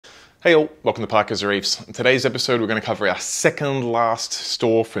Hey all, welcome to PetQuarters Reefs. In today's episode we're going to cover our second last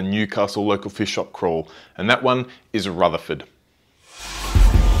store for Newcastle local fish shop crawl, and that one is Rutherford.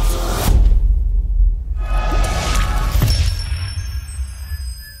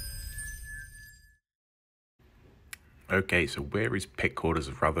 Okay, so where is PetQuarters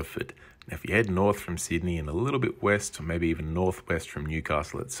of Rutherford? Now if you head north from Sydney and a little bit west, or maybe even northwest from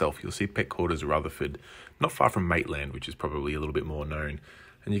Newcastle itself, you'll see PetQuarters of Rutherford, not far from Maitland, which is probably a little bit more known.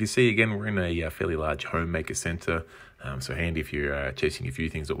 And you can see again, we're in a fairly large homemaker centre, so handy if you're chasing a few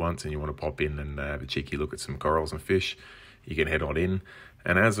things at once and you want to pop in and have a cheeky look at some corals and fish, you can head on in.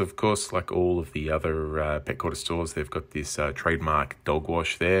 And as of course, like all of the other PetQuarters stores, they've got this trademark dog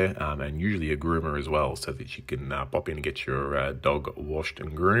wash there, and usually a groomer as well, so that you can pop in and get your dog washed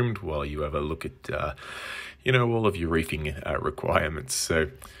and groomed while you have a look at, all of your reefing requirements. So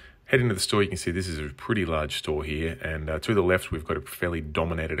head into the store, you can see this is a pretty large store here, and to the left we've got a fairly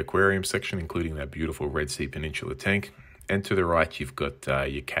dominated aquarium section, including that beautiful Red Sea Peninsula tank. And to the right you've got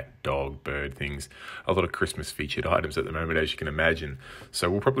your cat, dog, bird things, a lot of Christmas featured items at the moment, as you can imagine.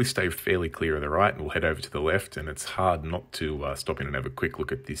 So we'll probably stay fairly clear of the right and we'll head over to the left, and it's hard not to stop in and have a quick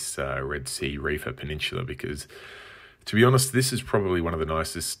look at this Red Sea Reef Peninsula, because to be honest, this is probably one of the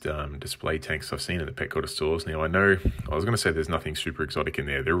nicest display tanks I've seen in the PetQuarters stores. Now, I was going to say there's nothing super exotic in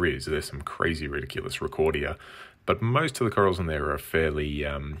there. There is. There's some crazy, ridiculous Recordia. But most of the corals in there are fairly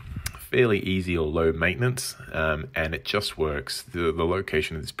easy or low maintenance, and it just works. The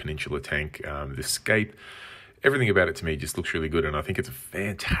location of this peninsula tank, the scape, everything about it to me just looks really good, and I think it's a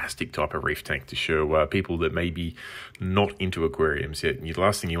fantastic type of reef tank to show people that may be not into aquariums yet. And the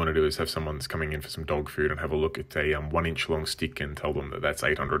last thing you want to do is have someone that's coming in for some dog food and have a look at a 1 inch long stick and tell them that that's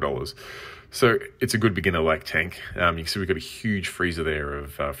 $800. So it's a good beginner-like tank. You can see we've got a huge freezer there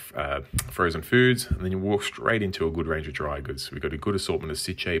of frozen foods, and then you walk straight into a good range of dry goods. We've got a good assortment of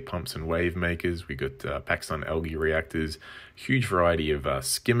Sitche pumps and wave makers. We've got Pakistan algae reactors, huge variety of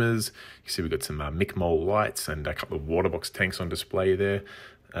skimmers. You can see we've got some Mick-Mole lights and a couple of water box tanks on display there.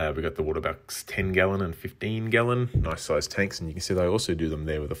 We've got the water box 10 gallon and 15 gallon, nice sized tanks, and you can see they also do them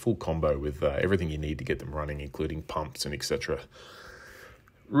there with a full combo with everything you need to get them running, including pumps and etc.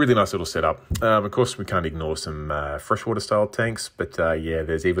 Really nice little setup. Of course, we can't ignore some freshwater style tanks, but yeah,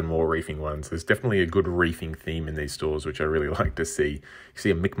 there's even more reefing ones. There's definitely a good reefing theme in these stores, which I really like to see. You see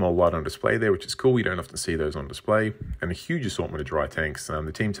a Mick-Mole light on display there, which is cool. You don't often see those on display. And a huge assortment of dry tanks.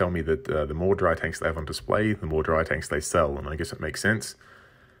 The team tell me that the more dry tanks they have on display, the more dry tanks they sell, and I guess it makes sense.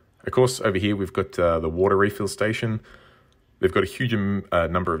 Of course, over here we've got the water refill station. They've got a huge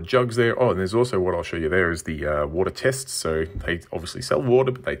number of jugs there. Oh, and there's also what I'll show you there is the water tests. So they obviously sell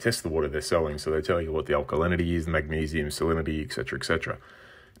water, but they test the water they're selling. So they tell you what the alkalinity is, the magnesium, salinity, etc., etc.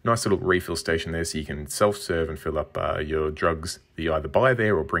 Nice little refill station there, so you can self-serve and fill up your drugs that you either buy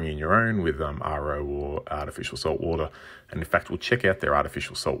there or bring in your own with RO or artificial salt water. And in fact, we'll check out their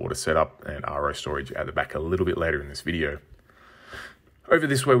artificial saltwater setup and RO storage at the back a little bit later in this video. Over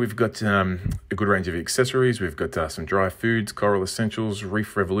this way, we've got a good range of accessories. We've got some dry foods, coral essentials,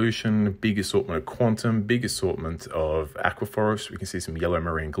 Reef Revolution, big assortment of Quantum, big assortment of Aquaforest. We can see some yellow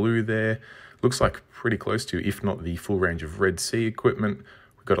marine glue there. Looks like pretty close to, if not the full range of Red Sea equipment.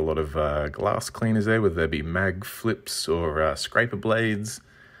 We've got a lot of glass cleaners there, whether they be mag flips or scraper blades.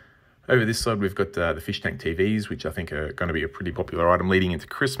 Over this side, we've got the fish tank TVs, which I think are going to be a pretty popular item leading into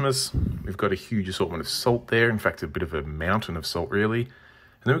Christmas. We've got a huge assortment of salt there. In fact, a bit of a mountain of salt, really.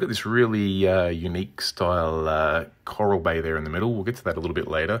 And then we've got this really unique style coral bay there in the middle. We'll get to that a little bit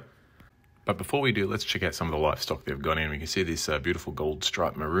later. But before we do, let's check out some of the livestock they've got in. We can see this beautiful gold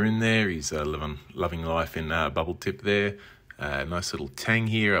striped maroon there. He's loving life in bubble tip there. Nice little tang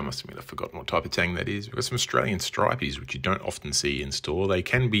here. I must admit I've forgotten what type of tang that is. We've got some Australian stripies, which you don't often see in store. They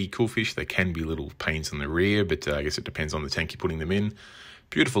can be cool fish. They can be little pains in the rear, but I guess it depends on the tank you're putting them in.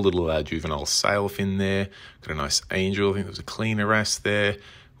 Beautiful little juvenile sailfin there. Got a nice angel. I think there's a cleaner wrasse there.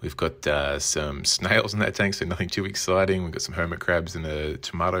 We've got some snails in that tank, so nothing too exciting. We've got some hermit crabs and a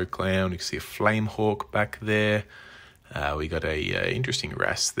tomato clown. You can see a flame hawk back there. We got a interesting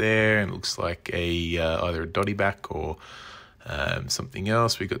wrasse there, and it looks like either a dotty back or something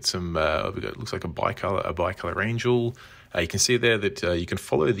else. We got some. Looks like a bicolor angel. You can see there that you can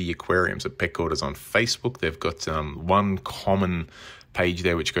follow the aquariums at PetQuarters on Facebook. They've got one common page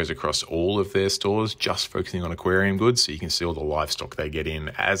there which goes across all of their stores, just focusing on aquarium goods, so you can see all the livestock they get in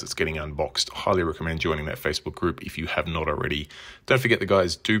as it's getting unboxed. Highly recommend joining that Facebook group if you have not already. Don't forget the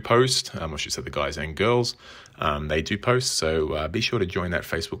guys do post, I should say the guys and girls, they do post, so be sure to join that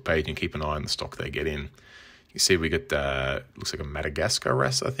Facebook page and keep an eye on the stock they get in. You see we got, looks like a Madagascar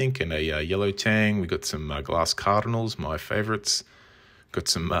wrasse, I think, and a yellow tang. We got some glass cardinals, my favourites. Got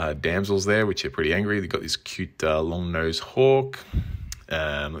some damsels there, which are pretty angry. They've got this cute long-nosed hawk.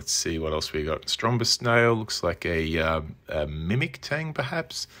 Let's see what else we got. Strombus snail, looks like a mimic tang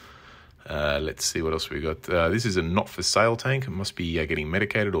perhaps. Let's see what else we got. This is a not-for-sale tank. It must be getting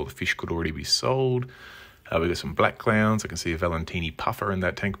medicated, or the fish could already be sold. We've got some black clowns. I can see a Valentini puffer in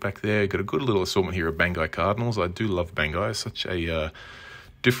that tank back there. Got a good little assortment here of Bangai cardinals. I do love Bangai. Such a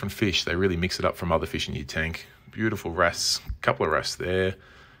different fish. They really mix it up from other fish in your tank. Beautiful wrasse. Couple of wrasse there.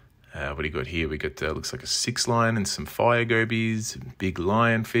 What do you got here? We got, looks like a 6-line and some fire gobies. Big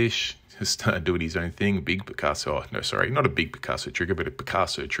lionfish. Just doing his own thing. Big Picasso. Oh, no, sorry. Not a big Picasso trigger, but a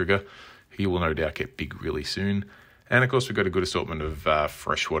Picasso trigger. He will no doubt get big really soon. And of course, we've got a good assortment of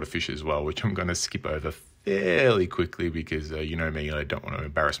freshwater fish as well, which I'm going to skip over fairly quickly because you know me, I don't want to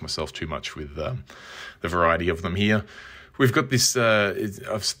embarrass myself too much with the variety of them here. We've got this,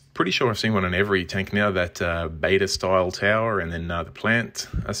 I'm pretty sure I've seen one in every tank now, that beta style tower, and then the plant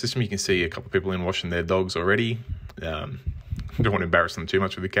system. You can see a couple of people in washing their dogs already. Don't want to embarrass them too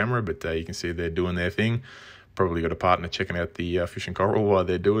much with the camera, but you can see they're doing their thing. Probably got a partner checking out the fish and coral while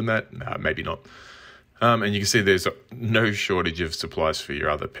they're doing that. No, maybe not. And you can see there's no shortage of supplies for your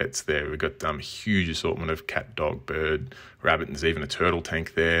other pets there. We've got huge assortment of cat, dog, bird, rabbit, and there's even a turtle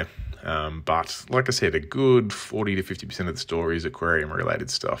tank there. But like I said, a good 40 to 50% of the store is aquarium-related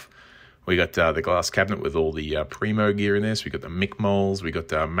stuff. We got the glass cabinet with all the Primo gear in there. So we got the Mick Moles, we got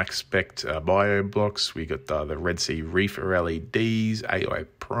the Max Spect Bio blocks, we got the Red Sea Reefer LEDs, AI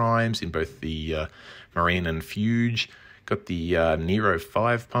Primes in both the Marine and Fuge. Got the Nero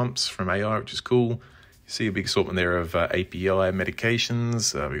 5 pumps from AI, which is cool. See a big assortment there of API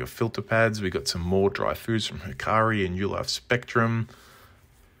medications. We got filter pads. We got some more dry foods from Hikari and Ulife Spectrum.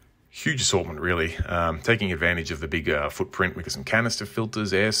 Huge assortment, really. Taking advantage of the big footprint. We got some canister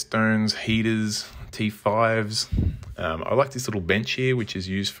filters, air stones, heaters, T5s. I like this little bench here, which is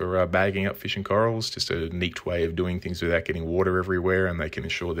used for bagging up fish and corals. Just a neat way of doing things without getting water everywhere, and they can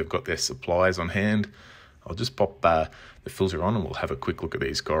ensure they've got their supplies on hand. I'll just pop the filter on and we'll have a quick look at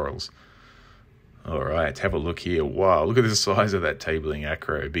these corals. All right, have a look here. Wow, look at the size of that tabling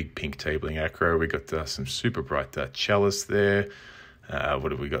acro, big pink tabling acro. We got some super bright chalice there.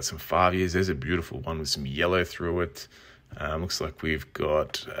 What have we got? Some favias. There's a beautiful one with some yellow through it. Looks like we've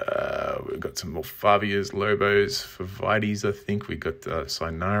got some more favias, lobos, favites, I think. We got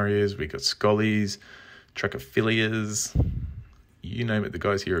cinarias, we got scollies, trachophilias. You name it, the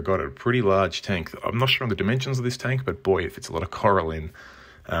guys here have got a pretty large tank. I'm not sure on the dimensions of this tank, but boy, it fits a lot of coral in.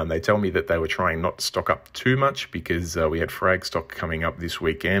 They tell me that they were trying not to stock up too much because we had frag stock coming up this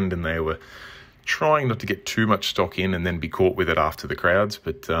weekend, and they were trying not to get too much stock in and then be caught with it after the crowds.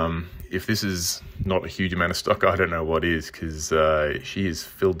 But if this is not a huge amount of stock, I don't know what is, because she is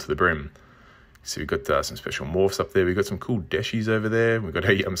filled to the brim. So we've got some special morphs up there. We've got some cool deshies over there. We've got a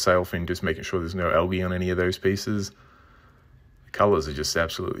sailfin, just making sure there's no algae on any of those pieces. Colours are just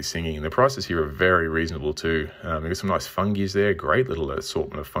absolutely singing, and the prices here are very reasonable too. We've got some nice fungias there, great little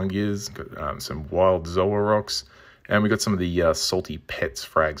assortment of fungias. Got some wild Zoa rocks, and we've got some of the salty pets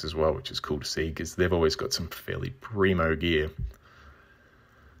frags as well, which is cool to see because they've always got some fairly primo gear.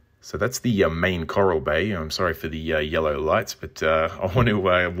 So that's the main coral bay. I'm sorry for the yellow lights, but I want to,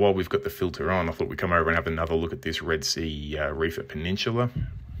 while we've got the filter on, I thought we'd come over and have another look at this Red Sea Reefer Peninsula,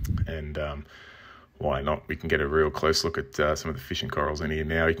 and why not? We can get a real close look at some of the fish and corals in here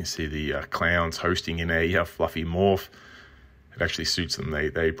now. You can see the clowns hosting in a fluffy morph. It actually suits them.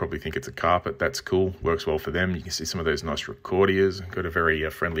 They probably think it's a carpet. That's cool. Works well for them. You can see some of those nice recordias. Got a very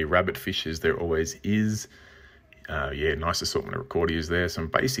friendly rabbit fish, as there always is. Yeah, nice assortment of recordias there. Some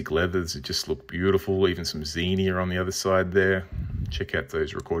basic leathers that just look beautiful. Even some xenia on the other side there. Check out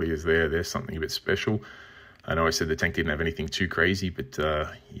those recordias there. There's something a bit special. I know I said the tank didn't have anything too crazy, but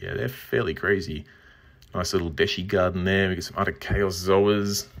yeah, they're fairly crazy. Nice little deshi garden there. We got some other chaos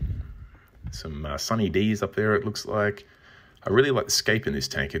zoas. Some sunny Ds up there, it looks like. I really like the scape in this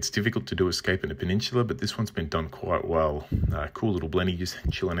tank. It's difficult to do a scape in a peninsula, but this one's been done quite well. Cool little blenny just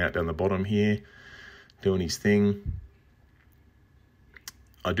chilling out down the bottom here, doing his thing.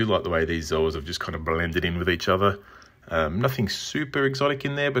 I do like the way these zoas have just kind of blended in with each other. Nothing super exotic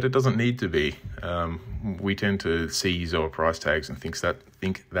in there, but it doesn't need to be. We tend to see zoa price tags and think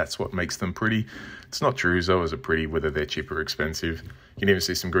that's what makes them pretty. It's not true. Zoas are pretty, whether they're cheap or expensive. You can even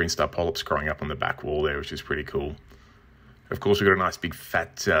see some green star polyps growing up on the back wall there, which is pretty cool. Of course, we've got a nice big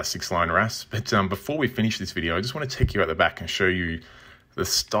fat 6-line wrasse. But before we finish this video, I just want to take you out the back and show you the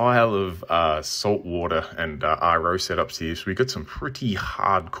style of saltwater and RO setups here. So we've got some pretty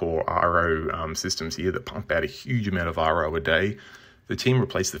hardcore RO systems here that pump out a huge amount of RO a day. The team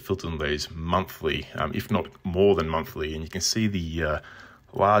replaced the filter in those monthly, if not more than monthly, and you can see the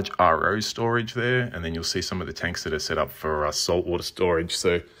large RO storage there, and then you'll see some of the tanks that are set up for saltwater storage.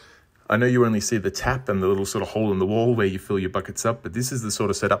 So I know you only see the tap and the little sort of hole in the wall where you fill your buckets up, but this is the sort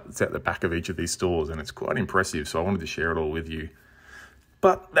of setup that's at the back of each of these stores, and it's quite impressive, so I wanted to share it all with you.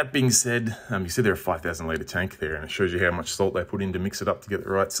 But that being said, you see there a 5,000 litre tank there, and it shows you how much salt they put in to mix it up to get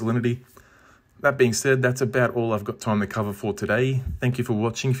the right salinity. That being said, that's about all I've got time to cover for today. Thank you for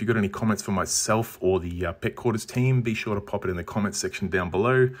watching. If you've got any comments for myself or the PetQuarters team, be sure to pop it in the comments section down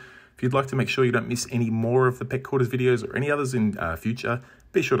below. If you'd like to make sure you don't miss any more of the PetQuarters videos or any others in future,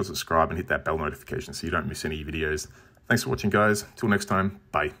 be sure to subscribe and hit that bell notification so you don't miss any videos. Thanks for watching, guys. Till next time,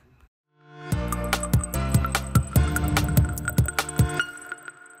 bye.